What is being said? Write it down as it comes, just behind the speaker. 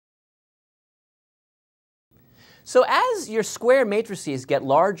So as your square matrices get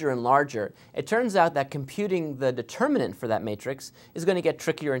larger and larger, it turns out that computing the determinant for that matrix is going to get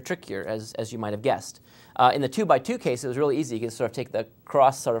trickier and trickier, as you might have guessed. In the 2 by 2 case, it was really easy. You can sort of take the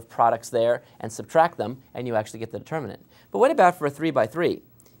cross sort of products there and subtract them, and you actually get the determinant. But what about for a 3 by 3?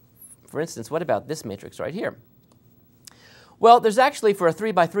 For instance, what about this matrix right here? Well, there's actually, for a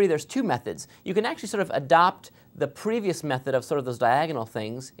 3 by 3, there's two methods. You can actually sort of adopt the previous method of sort of those diagonal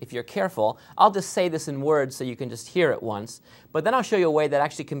things if you're careful. I'll just say this in words so you can just hear it once. But then I'll show you a way that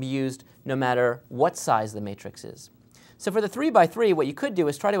actually can be used no matter what size the matrix is. So for the 3 by 3, what you could do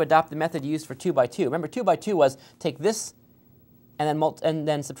is try to adopt the method used for 2 by 2. Remember, 2 by 2 was take this and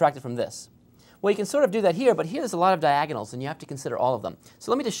then subtract it from this. Well, you can sort of do that here, but here there's a lot of diagonals, and you have to consider all of them.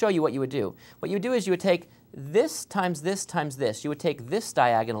 So let me just show you what you would do. What you would do is you would take this times this times this. You would take this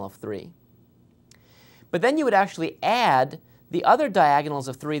diagonal of 3. But then you would actually add the other diagonals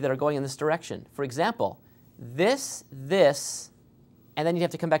of 3 that are going in this direction. For example, this, and then you'd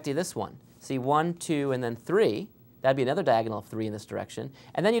have to come back to this one. See, 1, 2, and then 3. That'd be another diagonal of 3 in this direction.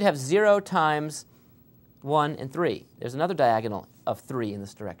 And then you'd have 0 times 1 and 3. There's another diagonal of 3 in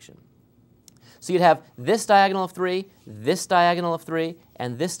this direction. So you'd have this diagonal of 3, this diagonal of 3,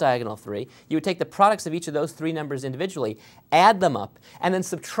 and this diagonal of 3. You would take the products of each of those 3 numbers individually, add them up, and then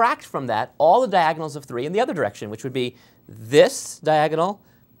subtract from that all the diagonals of 3 in the other direction, which would be this diagonal,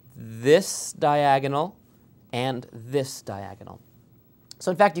 and this diagonal. So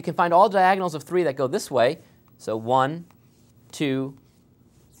in fact, you can find all diagonals of 3 that go this way, so 1, 2,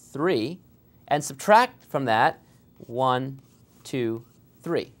 3, and subtract from that 1, 2,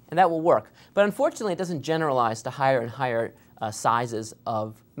 3. And that will work. But unfortunately, it doesn't generalize to higher and higher sizes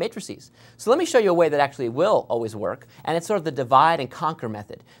of matrices. So let me show you a way that actually will always work, and it's sort of the divide and conquer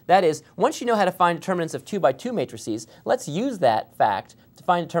method. That is, once you know how to find determinants of 2 by 2 matrices, let's use that fact to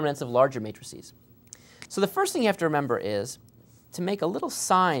find determinants of larger matrices. So the first thing you have to remember is to make a little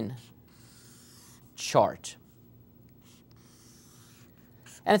sign chart.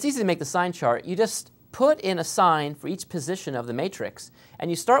 And it's easy to make the sign chart. You just put in a sign for each position of the matrix, and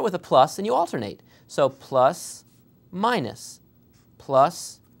you start with a plus and you alternate. So plus, minus,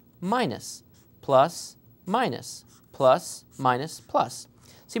 plus, minus, plus, minus, plus, minus, plus.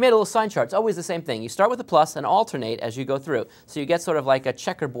 So you made a little sign chart. It's always the same thing. You start with a plus and alternate as you go through. So you get sort of like a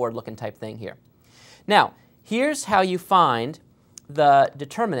checkerboard looking type thing here. Now, here's how you find the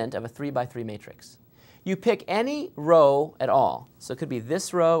determinant of a 3 by 3 matrix. You pick any row at all. So it could be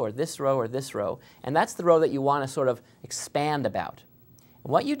this row or this row or this row, and that's the row that you want to sort of expand about.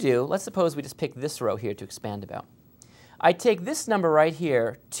 And what you do, let's suppose we just pick this row here to expand about. I take this number right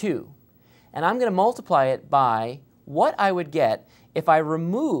here, 2, and I'm going to multiply it by what I would get if I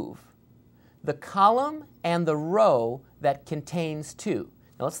remove the column and the row that contains 2.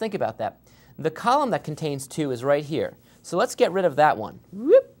 Now let's think about that. The column that contains 2 is right here. So let's get rid of that one.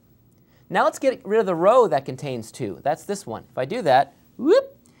 Whoop. Now let's get rid of the row that contains 2. That's this one. If I do that,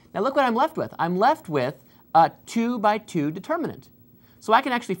 whoop, now look what I'm left with. I'm left with a 2 by 2 determinant. So I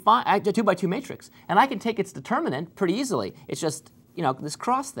can actually find a 2 by 2 matrix, and I can take its determinant pretty easily. It's just, this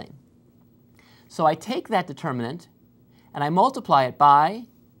cross thing. So I take that determinant, and I multiply it by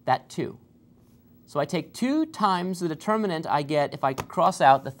that 2. So I take 2 times the determinant I get if I cross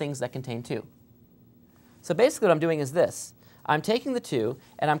out the things that contain 2. So basically what I'm doing is this. I'm taking the 2,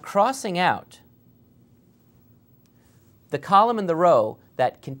 and I'm crossing out the column and the row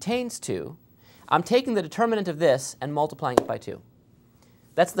that contains 2. I'm taking the determinant of this and multiplying it by 2.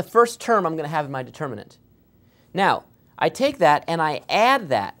 That's the first term I'm going to have in my determinant. Now, I take that and I add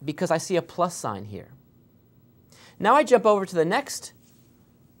that because I see a plus sign here. Now I jump over to the next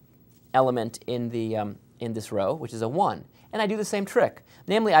element in this row, which is a 1. And I do the same trick.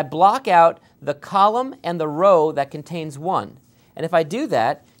 Namely, I block out the column and the row that contains 1. And if I do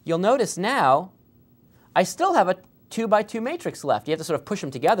that, you'll notice now I still have a 2 by 2 matrix left. You have to sort of push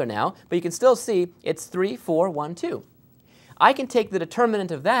them together now, but you can still see it's 3, 4, 1, 2. I can take the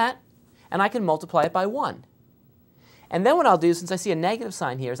determinant of that, and I can multiply it by 1. And then what I'll do, since I see a negative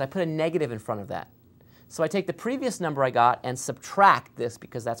sign here, is I put a negative in front of that. So I take the previous number I got and subtract this,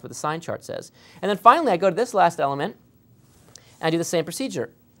 because that's what the sign chart says. And then finally, I go to this last element, and I do the same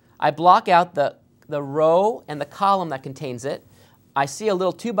procedure. I block out the row and the column that contains it. I see a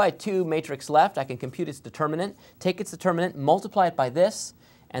little 2 by 2 matrix left. I can compute its determinant, take its determinant, multiply it by this,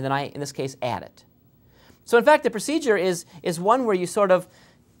 and then I, in this case, add it. So in fact, the procedure is one where you sort of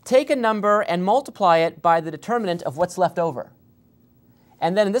take a number and multiply it by the determinant of what's left over.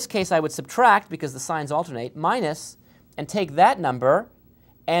 And then in this case, I would subtract, because the signs alternate, minus, and take that number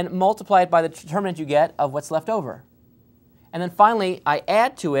and multiply it by the determinant you get of what's left over. And then finally, I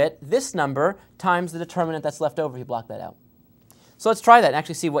add to it this number times the determinant that's left over if you block that out. So let's try that and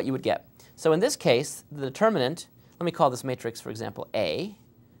actually see what you would get. So in this case, the determinant, let me call this matrix, for example, A,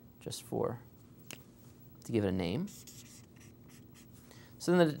 just to give it a name.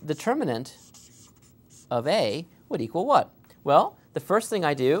 So then the determinant of A would equal what? Well, the first thing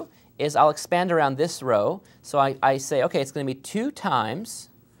I do is I'll expand around this row. So I say, OK, it's going to be 2 times,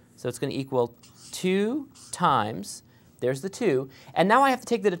 so it's going to equal 2 times, there's the 2. And now I have to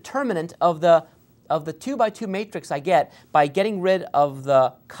take the determinant of the 2 by 2 matrix I get by getting rid of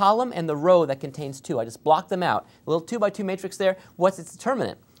the column and the row that contains 2. I just block them out. A little 2 by 2 matrix there. What's its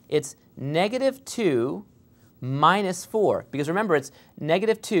determinant? It's -2 minus 4. Because remember, it's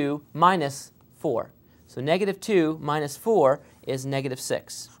 -2 minus 4. So -2 minus 4 is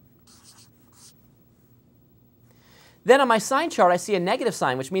 -6. Then on my sign chart, I see a negative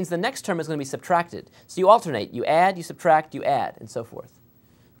sign, which means the next term is going to be subtracted. So you alternate. You add, you subtract, you add, and so forth.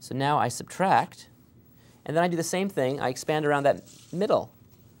 So now I subtract. And then I do the same thing. I expand around that middle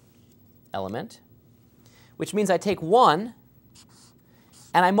element, which means I take 1,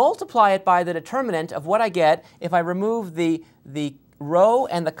 and I multiply it by the determinant of what I get if I remove the row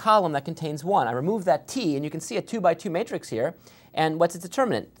and the column that contains 1. I remove that t, and you can see a 2 by 2 matrix here. And what's its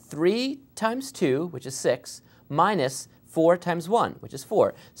determinant? 3 times 2, which is 6, minus 4 times 1, which is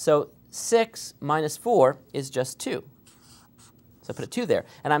 4. So 6 minus 4 is just 2. So I put a 2 there.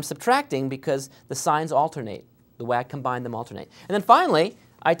 And I'm subtracting because the signs alternate. The way I combine them alternate. And then finally,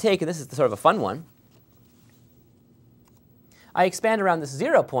 I take, and this is sort of a fun one, I expand around this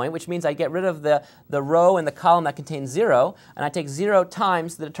 0 point, which means I get rid of the row and the column that contains 0, and I take 0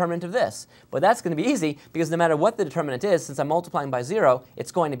 times the determinant of this. But that's going to be easy, because no matter what the determinant is, since I'm multiplying by 0,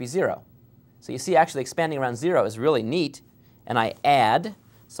 it's going to be 0. So you see, actually expanding around 0 is really neat. And I add,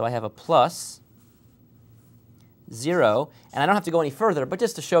 so I have a plus 0. And I don't have to go any further, but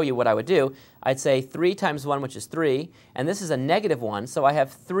just to show you what I would do, I'd say 3 times 1, which is 3. And this is a -1, so I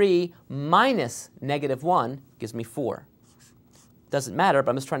have 3 minus -1 gives me 4. Doesn't matter,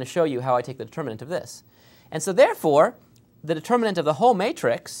 but I'm just trying to show you how I take the determinant of this. And so therefore, the determinant of the whole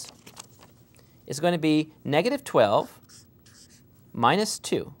matrix is going to be -12 minus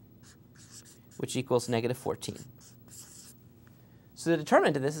 2, which equals -14. So the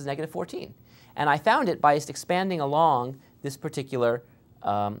determinant of this is -14. And I found it by just expanding along this particular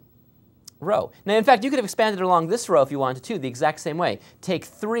row. Now, in fact, you could have expanded along this row if you wanted to, the exact same way. Take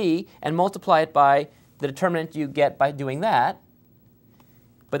 3 and multiply it by the determinant you get by doing that.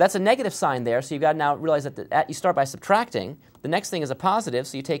 But that's a negative sign there, so you've got to now realize that you start by subtracting. The next thing is a positive,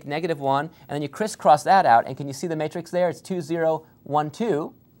 so you take -1, and then you crisscross that out. And can you see the matrix there? It's 2, 0, 1,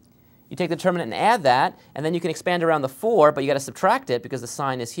 2. You take the determinant and add that, and then you can expand around the 4, but you got to subtract it because the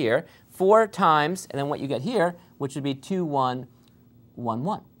sign is here. 4 times, and then what you get here, which would be 2, 1, 1,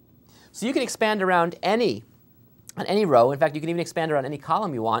 1. So you can expand around on any row. In fact, you can even expand around any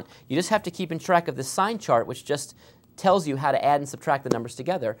column you want. You just have to keep in track of the sign chart, which just tells you how to add and subtract the numbers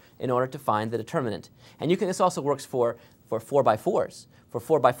together in order to find the determinant. And this also works for 4 by 4s. For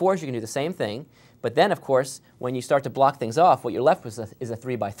 4 by 4s, you can do the same thing. But then, of course, when you start to block things off, what you're left with is a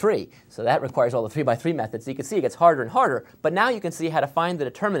 3 by 3. So that requires all the 3 by 3 methods. So you can see it gets harder and harder. But now you can see how to find the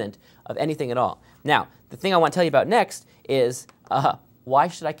determinant of anything at all. Now, the thing I want to tell you about next is why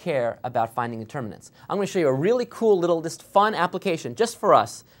should I care about finding determinants? I'm going to show you a really cool little, just fun application just for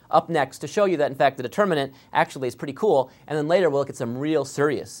us up next to show you that, in fact, the determinant actually is pretty cool. And then later we'll look at some real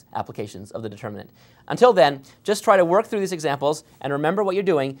serious applications of the determinant. Until then, just try to work through these examples and remember what you're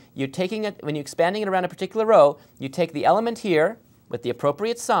doing. You're taking it, when you're expanding it around a particular row, you take the element here with the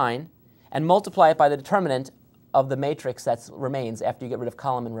appropriate sign and multiply it by the determinant of the matrix that remains after you get rid of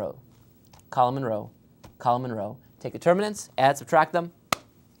column and row. Column and row, column and row. Take determinants, add, subtract them.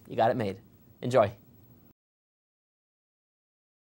 You got it made. Enjoy.